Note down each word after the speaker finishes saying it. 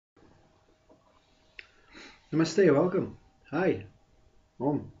Namaste, welcome. Hi,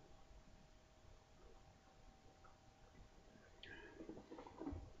 Om.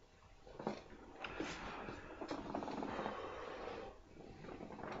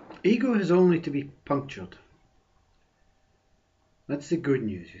 Ego is only to be punctured. That's the good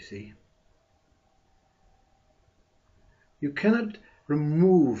news, you see. You cannot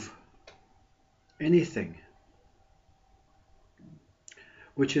remove anything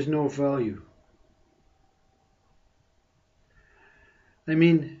which has no value. I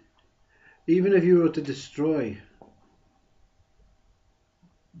mean, even if you were to destroy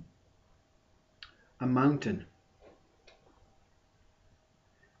a mountain,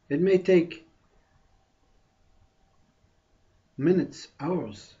 it may take minutes,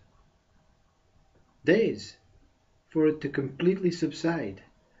 hours, days for it to completely subside,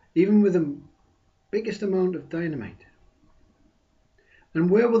 even with the biggest amount of dynamite. And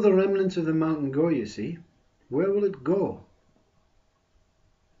where will the remnants of the mountain go, you see? Where will it go?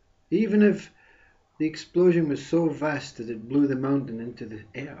 Even if the explosion was so vast that it blew the mountain into the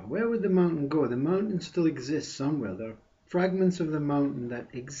air, where would the mountain go? The mountain still exists somewhere. There are fragments of the mountain that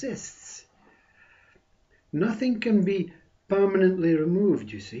exists. Nothing can be permanently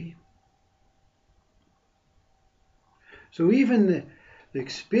removed, you see. So even the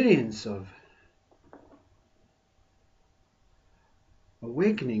experience of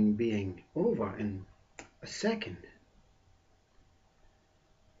awakening being over in a second,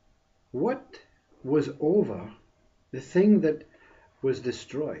 what was over, the thing that was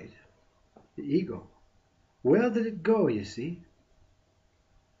destroyed, the ego, where did it go, you see?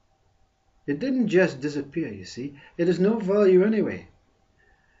 It didn't just disappear, you see. It has no value anyway.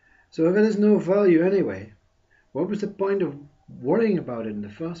 So if it has no value anyway, what was the point of worrying about it in the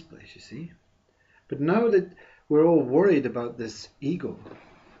first place, you see? But now that we're all worried about this ego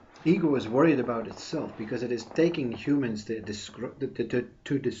is worried about itself because it is taking humans to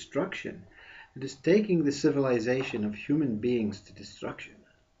destruction. It is taking the civilization of human beings to destruction.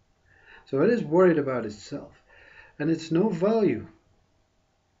 So it is worried about itself. And it's no value.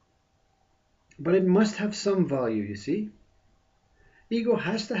 But it must have some value, you see. Ego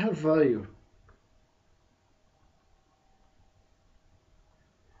has to have value.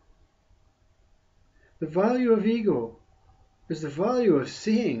 The value of ego is the value of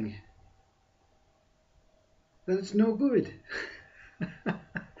seeing that it's no good.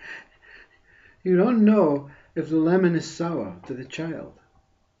 You don't know if the lemon is sour to the child.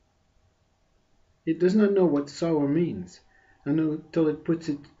 It does not know what sour means until it puts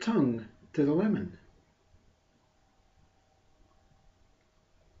its tongue to the lemon.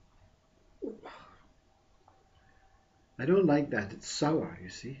 I don't like that. It's sour, you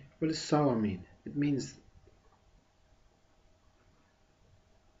see. What does sour mean? It means...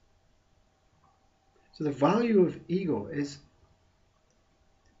 So the value of ego is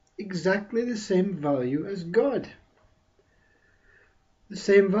exactly the same value as God. The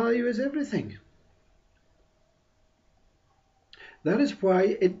same value as everything. That is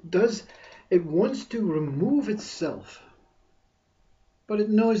why it wants to remove itself. But it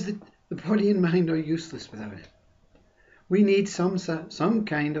knows that the body and mind are useless without it. We need some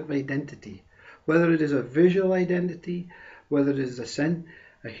kind of identity, whether it is a visual identity, whether it is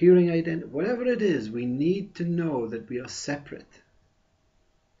a hearing identity, whatever it is, we need to know that we are separate.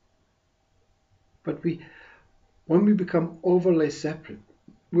 But when we become overly separate,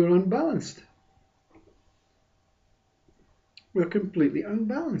 we're unbalanced. We're completely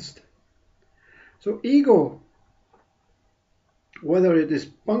unbalanced. So ego, whether it is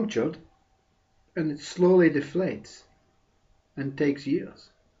punctured and it slowly deflates and takes years,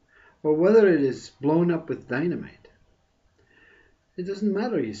 or whether it is blown up with dynamite, it doesn't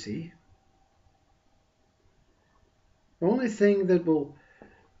matter, you see. The only thing that will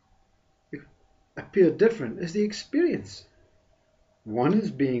appear different is the experience. One is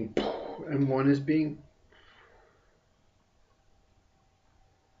being and one is being...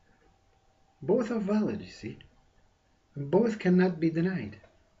 Both are valid, you see. And both cannot be denied.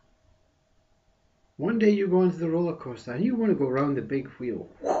 One day you go into the roller coaster and you want to go around the big wheel.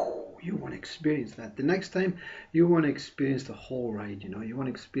 You want to experience that. The next time you want to experience the whole ride, you know. You want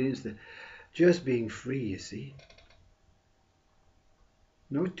to experience just being free, you see.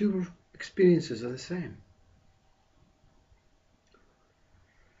 No two experiences are the same.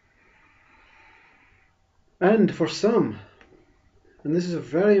 And for some, and this is a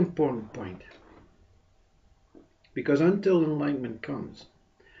very important point, because until enlightenment comes,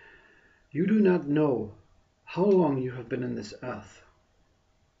 you do not know how long you have been in this earth,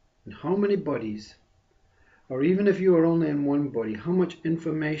 and how many bodies, or even if you are only in one body, how much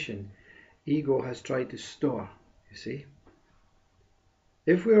information ego has tried to store, you see.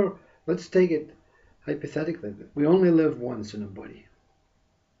 Let's take it hypothetically, we only live once in a body.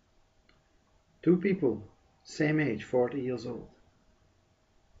 Two people, same age, 40 years old.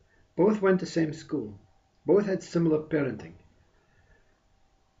 Both went to same school. Both had similar parenting.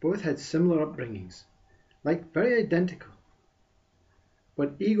 Both had similar upbringings. Like very identical.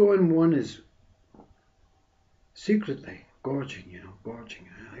 But ego in one is secretly gorging.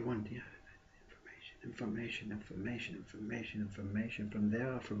 I want information from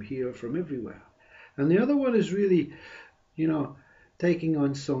there, from here, from everywhere. And the other one is really, taking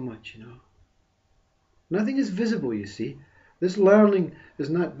on so much, Nothing is visible, you see. This learning is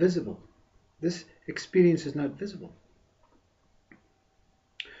not visible. This experience is not visible.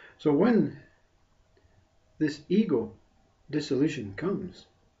 So when this ego dissolution comes,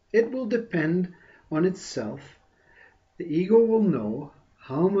 it will depend on itself. The ego will know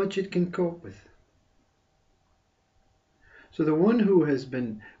how much it can cope with. So the one who has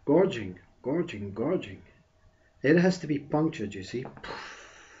been gorging, it has to be punctured, you see,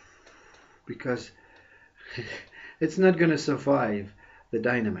 because it's not going to survive the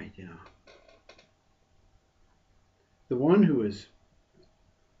dynamite, The one who is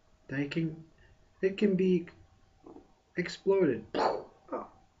taking, it can be exploded.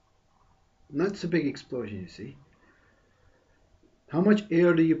 That's a big explosion, you see. How much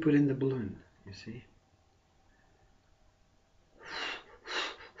air do you put in the balloon, you see?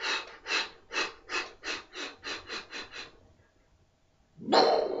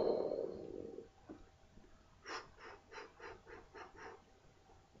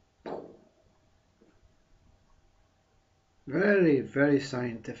 Very, very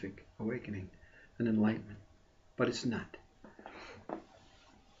scientific awakening and enlightenment, but it's not.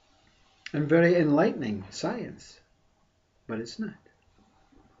 And very enlightening science, but it's not.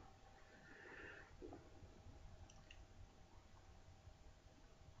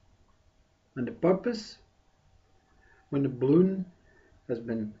 And the purpose, when the balloon has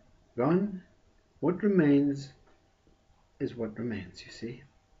been gone, what remains is what remains, you see.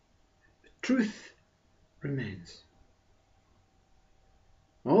 The truth remains.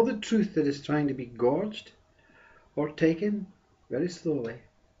 All the truth that is trying to be gorged or taken very slowly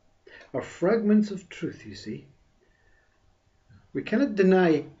are fragments of truth, you see. We cannot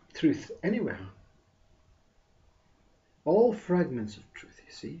deny truth anywhere. All fragments of truth,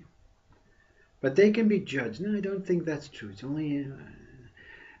 you see. But they can be judged. No, I don't think that's true. It's only,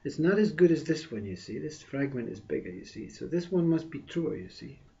 it's not as good as this one, you see. This fragment is bigger, you see. So this one must be truer, you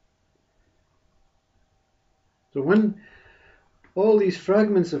see. So when all these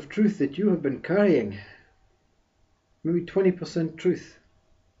fragments of truth that you have been carrying, maybe 20% truth,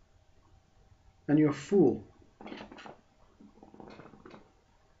 and you're full.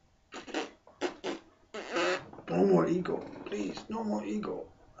 No more ego, please, no more ego,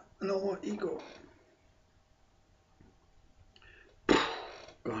 no more ego.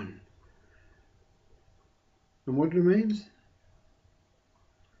 Gone. And what remains?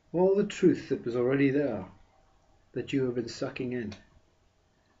 All the truth that was already there, that you have been sucking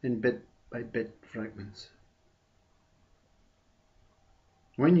in bit by bit fragments.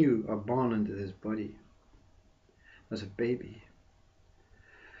 When you are born into this body as a baby,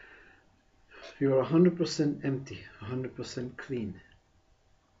 you are 100% empty, 100% clean.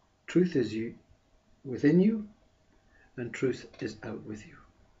 Truth is within you, and truth is out with you.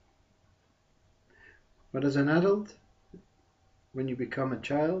 But as an adult, when you become a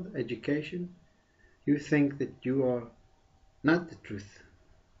child, education, you think that you are not the truth,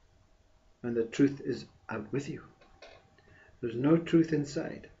 and the truth is out with you. There's no truth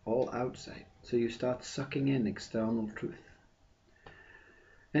inside, all outside. So you start sucking in external truth.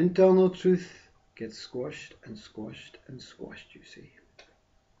 Internal truth gets squashed and squashed and squashed, you see.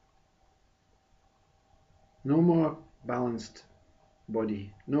 No more balanced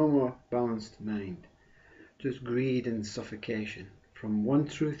body, no more balanced mind. Just greed and suffocation from one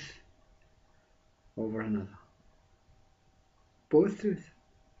truth over another. Both truth.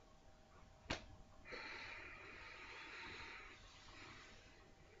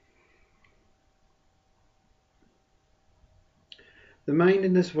 The mind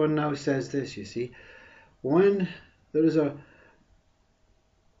in this one now says this, you see. When there is a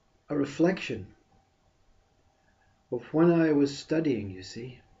reflection of when I was studying, you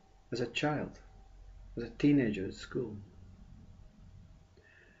see, as a child, as a teenager at school,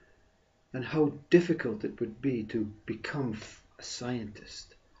 and how difficult it would be to become a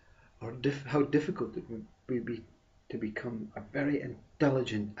scientist, or how difficult it would be to become a very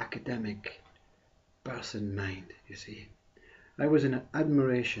intelligent academic person mind, you see. I was in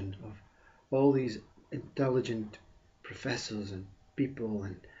admiration of all these intelligent professors and people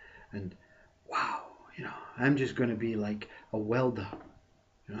and wow, I'm just going to be like a welder,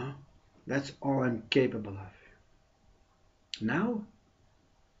 you know, that's all I'm capable of. Now,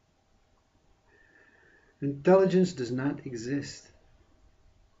 intelligence does not exist.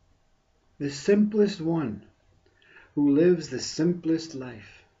 The simplest one who lives the simplest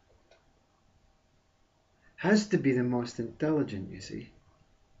life has to be the most intelligent, you see.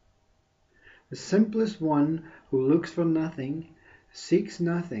 The simplest one who looks for nothing, seeks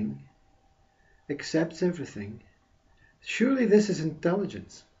nothing, accepts everything. Surely this is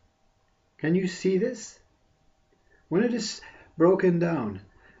intelligence. Can you see this? When it is broken down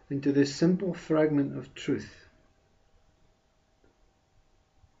into this simple fragment of truth,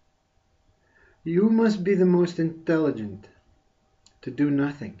 you must be the most intelligent to do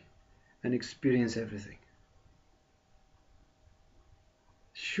nothing and experience everything.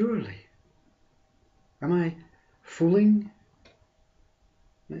 Surely. Am I fooling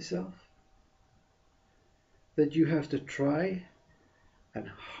myself? That you have to try and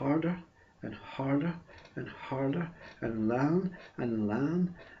harder and harder and harder and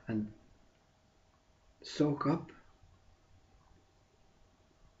learn and soak up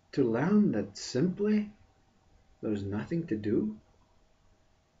to learn that simply there's nothing to do,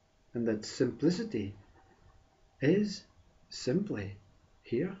 and that simplicity is simply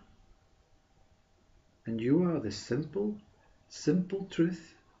here, and you are the simple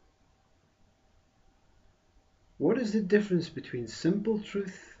truth. What is the difference between simple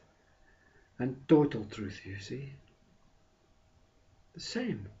truth and total truth, you see? The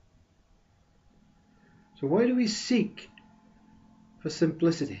same. So why do we seek for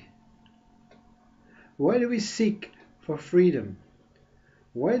simplicity? Why do we seek for freedom?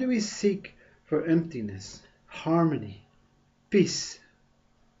 Why do we seek for emptiness, harmony, peace?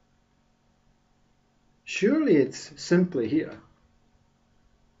 Surely it's simply here.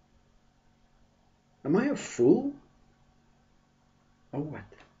 Am I a fool? Or what?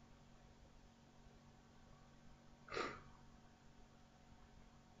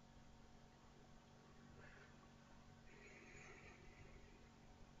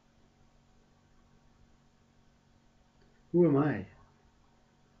 Who am I?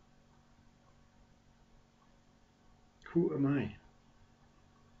 Who am I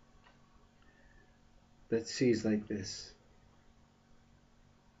that sees like this?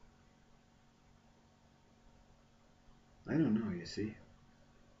 I don't know, you see.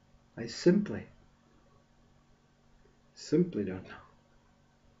 I simply don't know.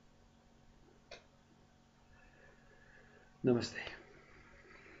 Namaste.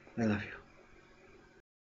 I love you.